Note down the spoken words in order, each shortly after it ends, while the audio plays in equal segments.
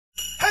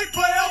Hey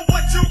player,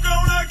 what you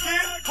gonna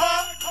get her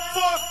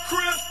for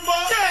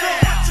Christmas? Yeah.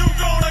 What you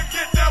gonna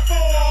get that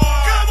boy?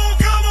 Come on,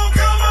 come on,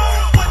 come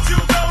on. What you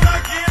gonna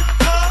get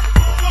her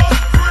for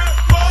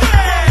Christmas?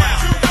 Yeah. What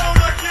you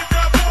gonna get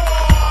that boy?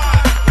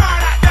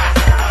 Right at that.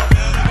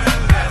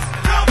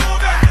 Come on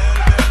back.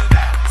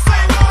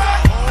 Say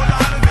what?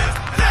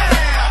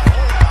 Yeah.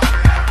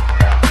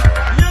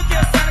 Look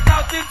at Santa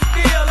Claus did the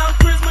deal on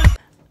Christmas.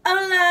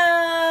 Hola.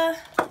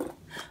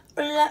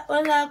 Hola,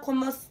 hola,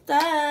 ¿cómo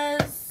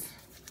estás?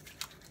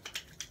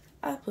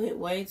 I put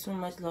way too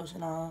much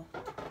lotion on.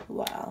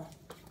 Wow.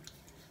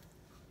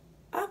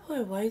 I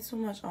put way too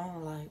much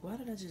on. Like, why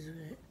did I just do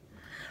that?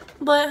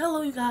 But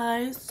hello, you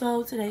guys.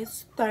 So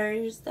today's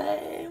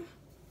Thursday.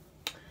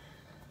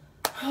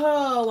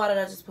 Oh, why did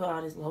I just put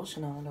all this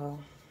lotion on though?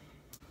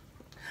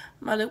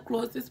 My lip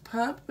gloss is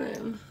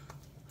popping.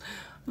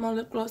 My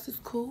lip gloss is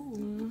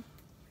cool.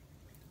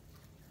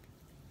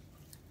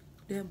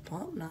 That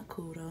bump not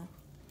cool though.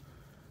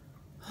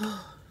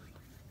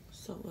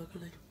 So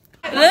ugly.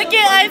 Look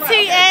at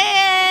Auntie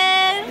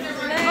Ann.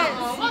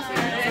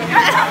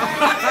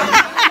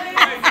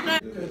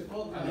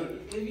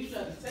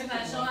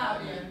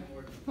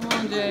 Come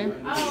on, Jay.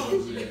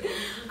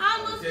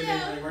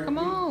 Come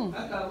on. I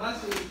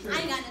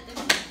ain't got nothing.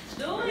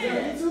 Do it.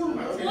 Do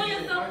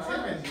yourself.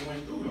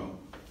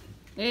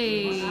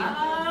 Hey.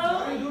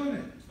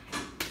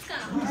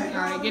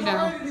 Alright, get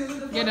down.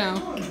 Get down.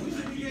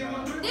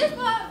 This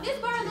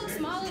bar looks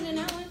smaller than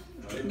that one.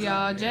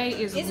 Y'all, Jay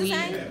is It's the weak.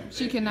 same?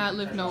 She cannot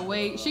lift no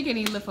weight. She can't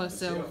even lift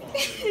herself.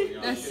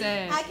 That's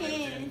sad. I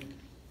can.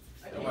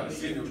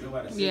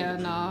 Yeah,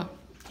 nah.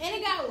 And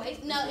it got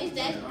weights. No, it's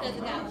just because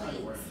it got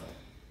weights.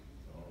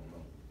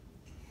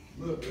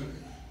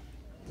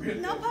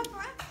 No,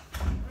 Papa.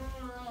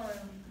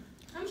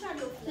 I'm trying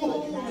to do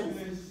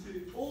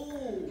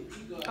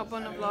Up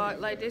on the vlog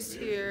like this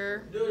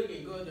here. No.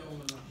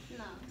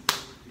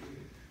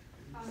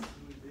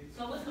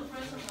 So what's the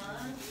pressure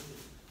line?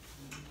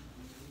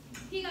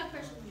 He got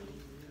pressure on me.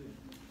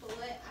 For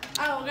what?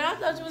 Oh, girl, I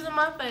thought you was in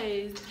my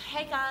face.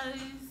 Hey, guys.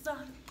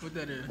 What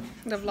that is?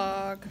 The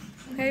vlog.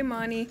 Hey,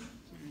 Money.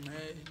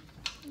 Hey.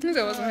 Who's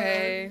that was some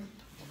hey?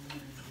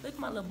 Look at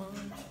my little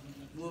bun.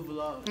 What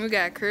vlog? We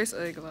got Chris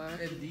Ugla.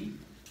 SD?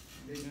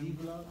 SD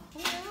vlog? Who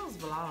else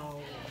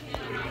vlog?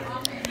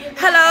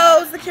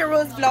 Hello, it's the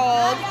Kirrah's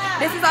vlog.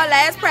 This is our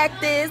last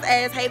practice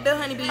as Hey the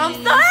Honeybees. I'm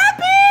so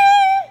happy.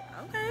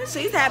 Okay,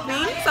 she's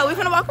happy. So we're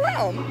gonna walk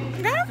around.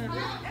 Okay?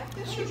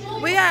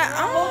 We got,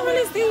 I don't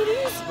really see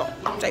these.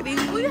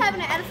 JB. We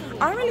having an attitude.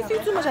 I don't really see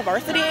too much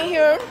diversity in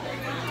here.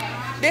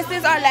 This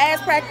is our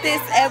last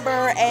practice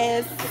ever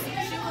as,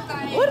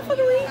 what the fuck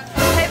are we?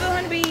 Hey the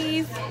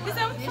Honeybees.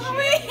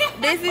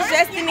 This is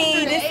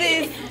Destiny. This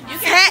is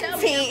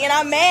Tati, and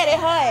I'm mad at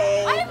her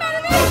ass. Why you mad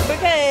at me?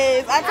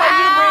 Because I told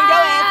you to bring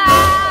your ass to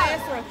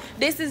the classroom.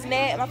 This is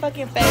Nat, my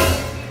fucking face.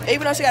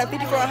 Even though she got a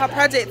 54 on her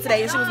project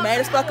today and she was mad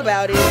as fuck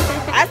about it,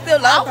 I still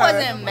love her. I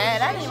wasn't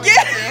mad. I didn't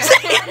Yeah,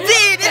 she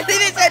did. This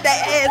is just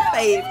that ass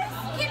face.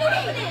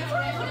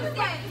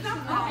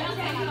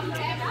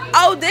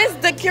 Oh, this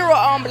the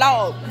Kirrah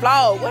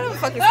vlog. What the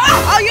fuck is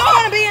Oh, you don't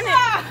want to be in it?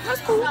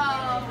 That's cool.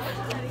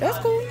 That's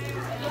cool.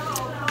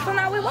 So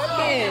now we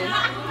walking.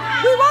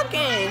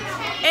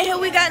 And here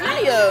we got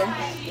Naya.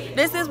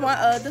 This is one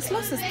of the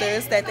slow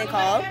sisters that they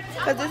call,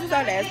 because this is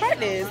our last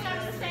practice.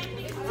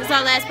 This is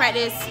our last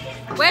practice.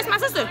 Where's my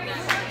sister? I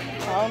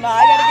don't know.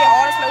 I gotta get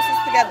all the slow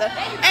sisters together.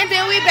 And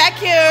then we back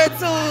here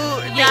to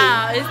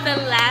Y'all, it's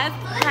the last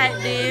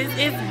practice.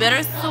 It's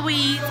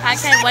bittersweet. I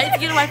can't wait to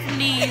get away from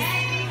these.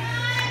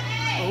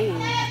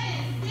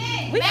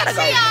 we gotta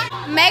go.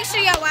 Make sure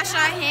y'all wash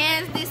your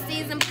hands this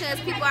season because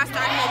people are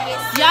starting to get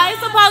sick. Y'all,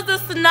 it's supposed to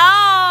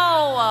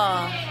snow.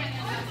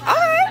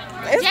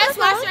 Alright. Just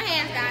wash your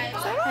hands, guys.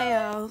 Hey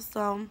y'all,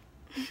 so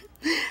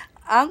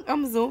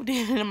I'm zoomed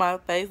in my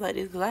face like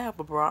this because I have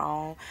a bra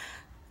on.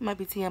 It might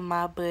be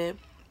TMI, but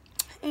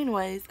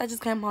anyways, I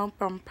just came home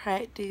from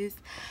practice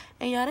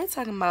and y'all, they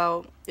talking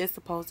about it's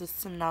supposed to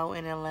snow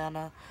in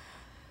Atlanta.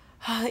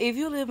 If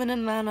you live in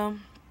Atlanta,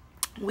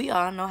 we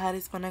all know how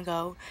this gonna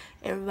go.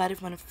 Everybody's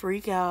gonna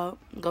freak out,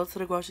 go to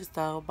the grocery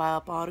store, buy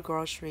up all the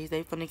groceries.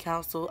 They finna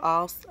cancel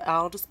all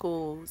the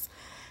schools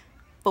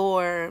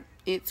for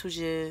it to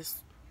just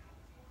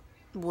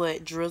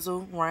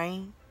drizzle,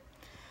 rain.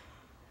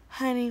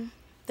 Honey,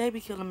 they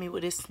be killing me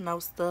with this snow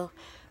stuff.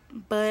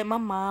 But my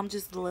mom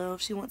just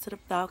loved, she went to the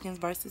Falcons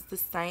versus the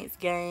Saints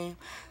game.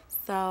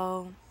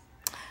 So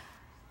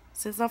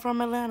since I'm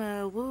from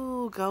Atlanta,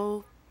 woo,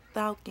 go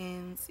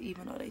Falcons,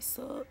 even though they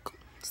suck.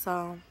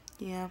 So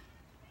yeah,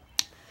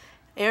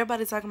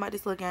 everybody talking about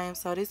this little game,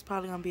 so this is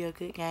probably gonna be a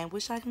good game.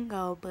 Wish I can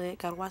go, but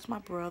gotta watch my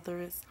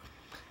brothers.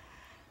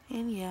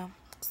 And yeah,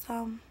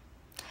 so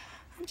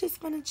I'm just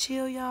gonna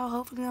chill, y'all.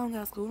 Hopefully I don't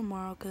got school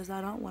tomorrow because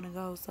I don't want to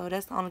go. So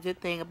that's the only good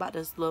thing about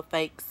this little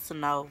fake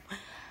snow.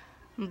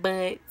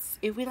 But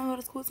if we don't go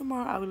to school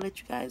tomorrow, I will let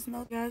you guys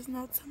know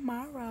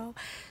tomorrow.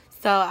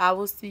 So I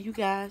will see you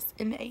guys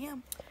in the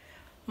AM.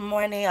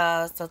 Morning,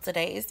 y'all. So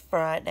today is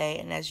Friday,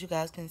 and as you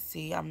guys can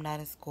see, I'm not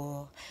in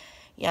school.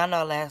 Y'all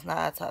know last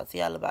night I talked to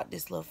y'all about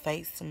this little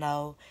fake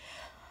snow.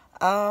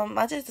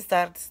 I just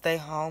decided to stay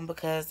home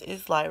because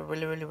it's like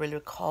really, really, really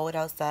cold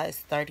outside. It's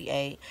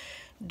 38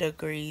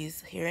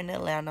 degrees here in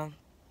Atlanta.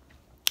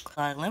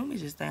 Like, let me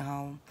just stay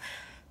home.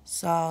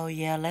 So,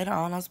 yeah, later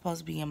on I'm supposed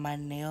to be getting my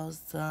nails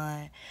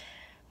done.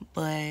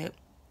 But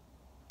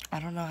I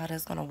don't know how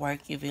that's going to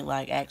work if it,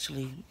 like,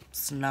 actually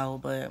snow.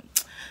 But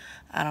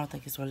I don't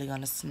think it's really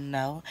going to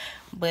snow.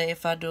 But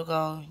if I do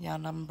go, y'all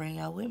know I'm going to bring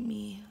y'all with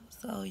me.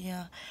 So,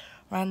 yeah.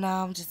 Right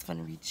now, I'm just going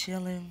to be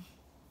chilling,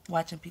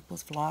 watching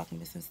people's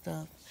VLOGMAS and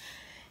stuff.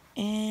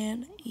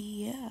 And,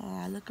 yeah,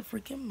 I look a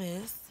freaking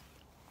mess.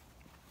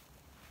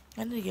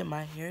 I need to get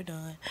my hair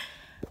done.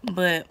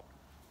 But,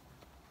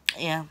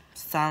 yeah,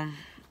 so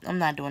I'm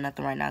not doing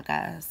nothing right now,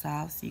 guys. So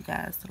I'll see you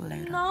guys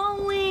later.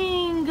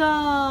 Snowing.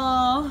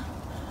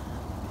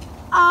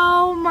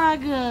 Oh, my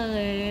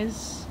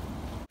gosh.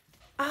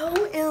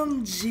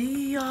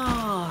 OMG,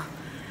 y'all.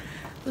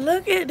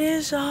 Look at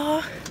this,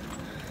 y'all.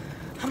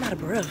 I'm out of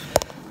breath.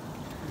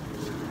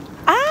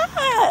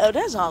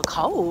 That's all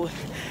cold.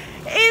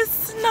 It's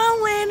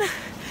snowing.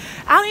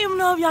 I don't even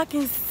know if y'all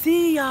can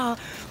see, y'all,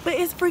 but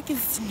it's freaking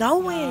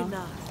snowing.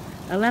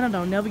 Atlanta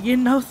don't never get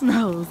no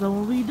snow, so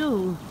when we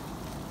do,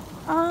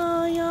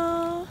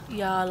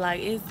 y'all, like,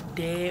 it's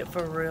dead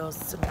for real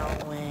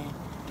snowing.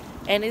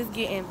 And it's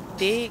getting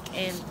thick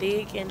and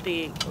thick and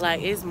thick.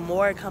 Like, it's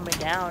more coming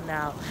down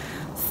now.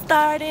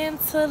 Starting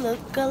to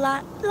look a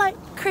lot like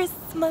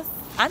Christmas.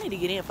 I need to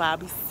get in if I'll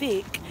be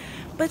sick.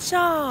 But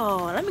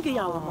y'all, let me get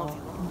y'all one more.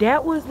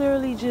 That was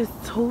literally just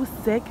 2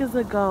 seconds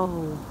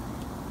ago.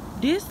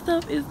 This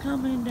stuff is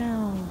coming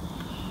down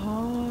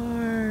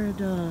hard.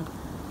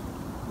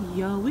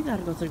 Yo, we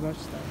gotta go to the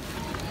grocery store.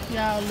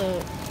 Y'all,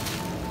 look.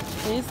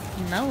 It's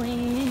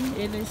snowing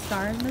and it's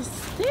starting to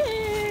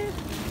stick.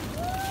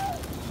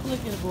 Look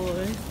at the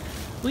boys.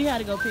 We had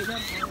to go pick them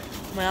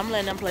up. Man, I'm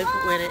letting them play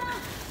with it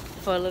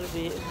for a little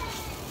bit.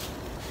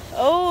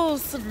 Oh,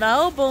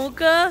 snow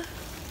bunker.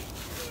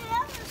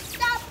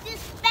 Stop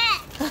this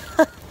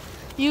bat.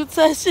 You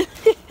touch it.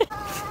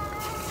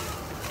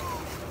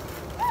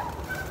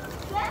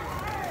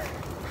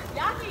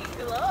 Y'all need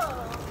gloves.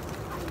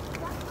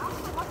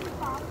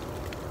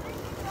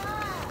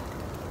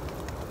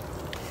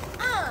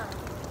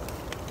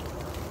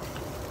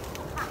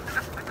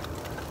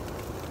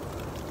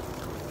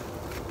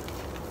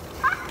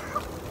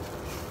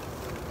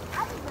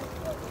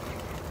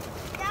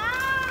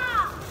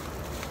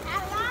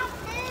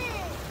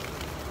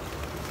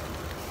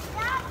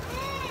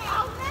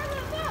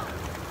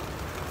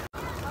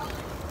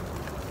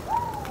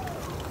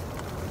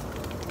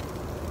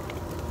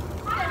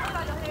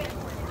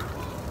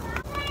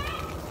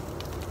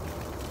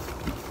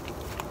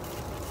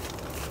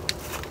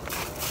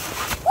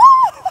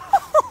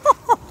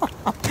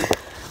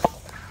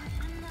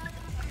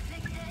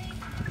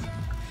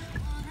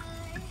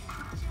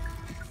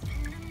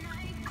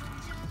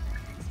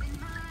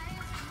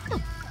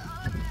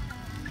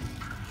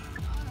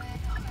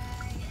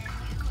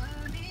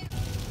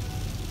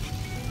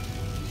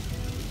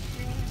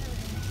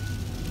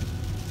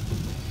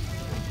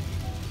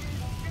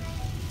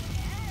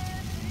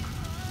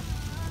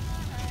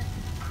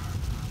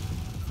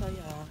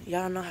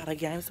 Y'all know how the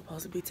game's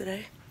supposed to be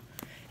today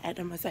at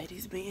the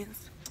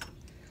Mercedes-Benz.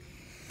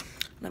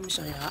 Let me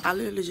show y'all. I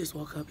literally just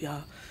woke up,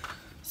 y'all,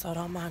 so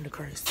don't mind the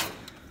curse.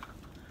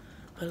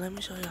 But let me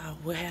show y'all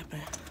what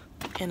happened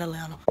in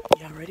Atlanta.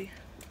 Y'all ready?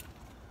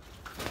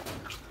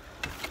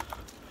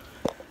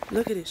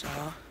 Look at this,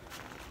 y'all.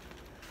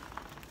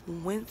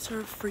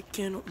 Winter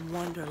freaking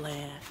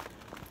Wonderland.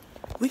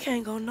 We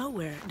can't go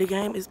nowhere. The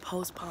game is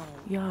postponed.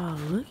 Y'all,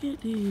 look at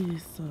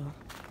this.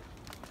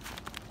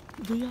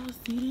 Do y'all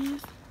see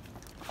this?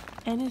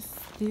 And it's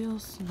still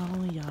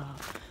snowing, y'all.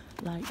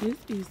 Like, this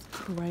is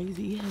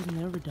crazy. It has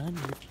never done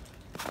this.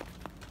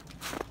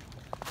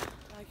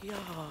 Like,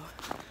 y'all,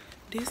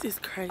 this is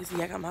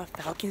crazy. I got my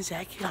Falcon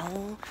jacket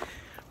on.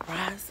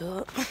 Rise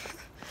up.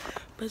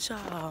 But,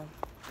 y'all,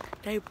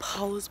 they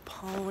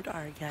postponed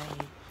our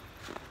game.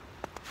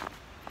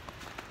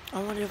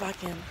 I wonder if I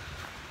can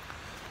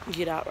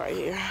get out right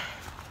here.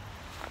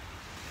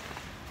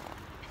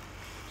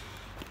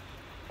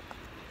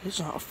 This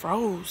junk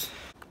froze.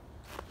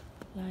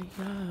 Like,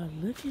 y'all,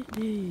 look at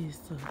this.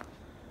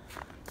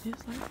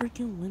 It's like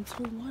freaking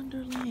Winter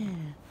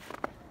Wonderland.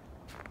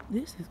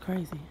 This is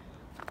crazy.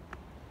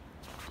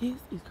 This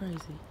is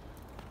crazy.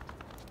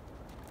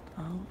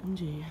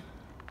 OMG.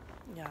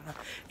 Yeah,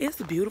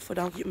 it's beautiful,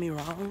 don't get me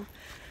wrong.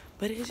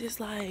 But it's just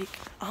like,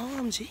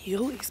 OMG,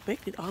 who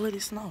expected all of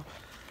this snow?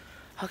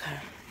 Okay,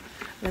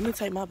 let me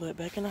take my butt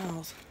back in the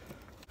house.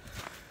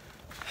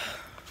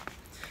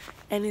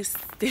 And it's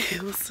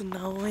still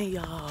snowing,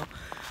 y'all.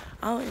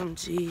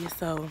 OMG,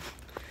 so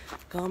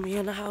gonna be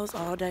in the house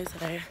all day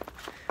today.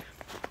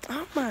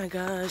 Oh my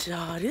gosh,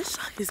 y'all, this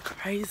shit is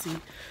crazy.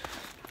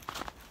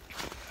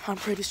 I'm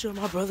pretty sure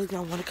my brother's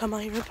gonna wanna come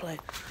out here and play.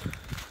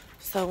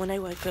 So when they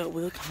wake up,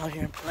 we'll come out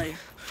here and play.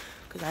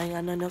 Cause I ain't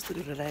got nothing else to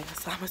do today.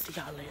 So I'm gonna see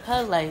y'all later.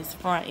 Her lace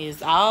front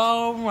is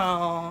all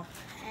wrong.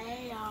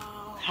 Hey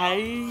y'all.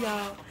 Hey,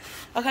 y'all.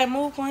 Okay,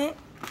 move, Quint.